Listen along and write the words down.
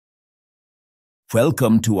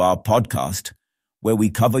Welcome to our podcast, where we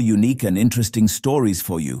cover unique and interesting stories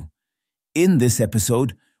for you. In this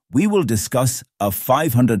episode, we will discuss a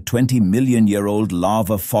 520 million-year-old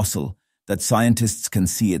larva fossil that scientists can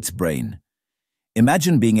see its brain.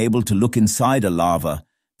 Imagine being able to look inside a larva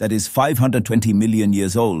that is 520 million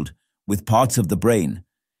years old, with parts of the brain,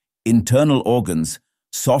 internal organs,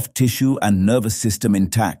 soft tissue and nervous system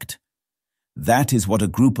intact. That is what a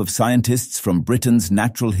group of scientists from Britain's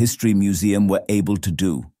Natural History Museum were able to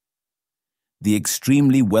do. The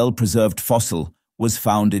extremely well-preserved fossil was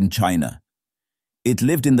found in China. It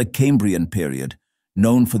lived in the Cambrian period,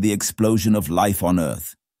 known for the explosion of life on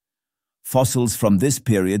Earth. Fossils from this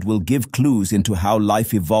period will give clues into how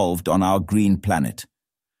life evolved on our green planet.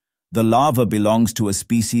 The larva belongs to a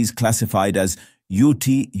species classified as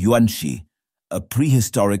Youti Yuanshi, a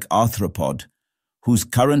prehistoric arthropod, whose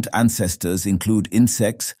current ancestors include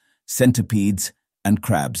insects, centipedes, and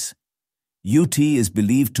crabs. Youti is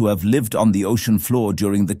believed to have lived on the ocean floor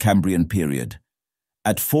during the Cambrian period.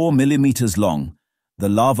 At 4 millimeters long, the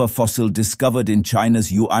larva fossil discovered in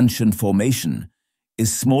China's Yuanshan Formation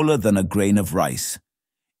is smaller than a grain of rice.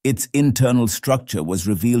 Its internal structure was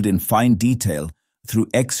revealed in fine detail through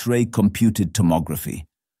X-ray computed tomography.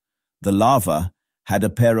 The larva had a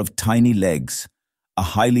pair of tiny legs, a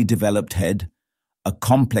highly developed head, a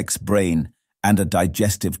complex brain, and a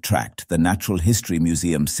digestive tract, the Natural History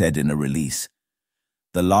Museum said in a release.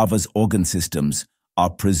 The larva's organ systems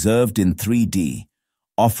are preserved in 3D,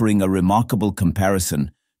 offering a remarkable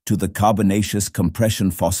comparison to the carbonaceous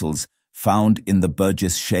compression fossils found in the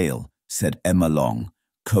Burgess Shale, said Emma Long,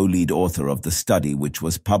 co-lead author of the study, which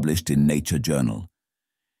was published in Nature Journal.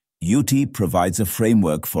 Youti provides a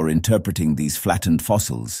framework for interpreting these flattened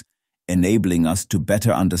fossils, enabling us to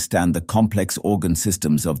better understand the complex organ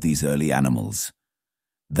systems of these early animals.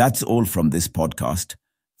 That's all from this podcast.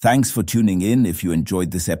 Thanks for tuning in. If you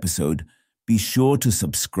enjoyed this episode, be sure to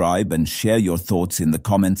subscribe and share your thoughts in the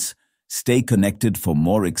comments. Stay connected for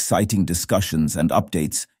more exciting discussions and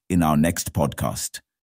updates in our next podcast.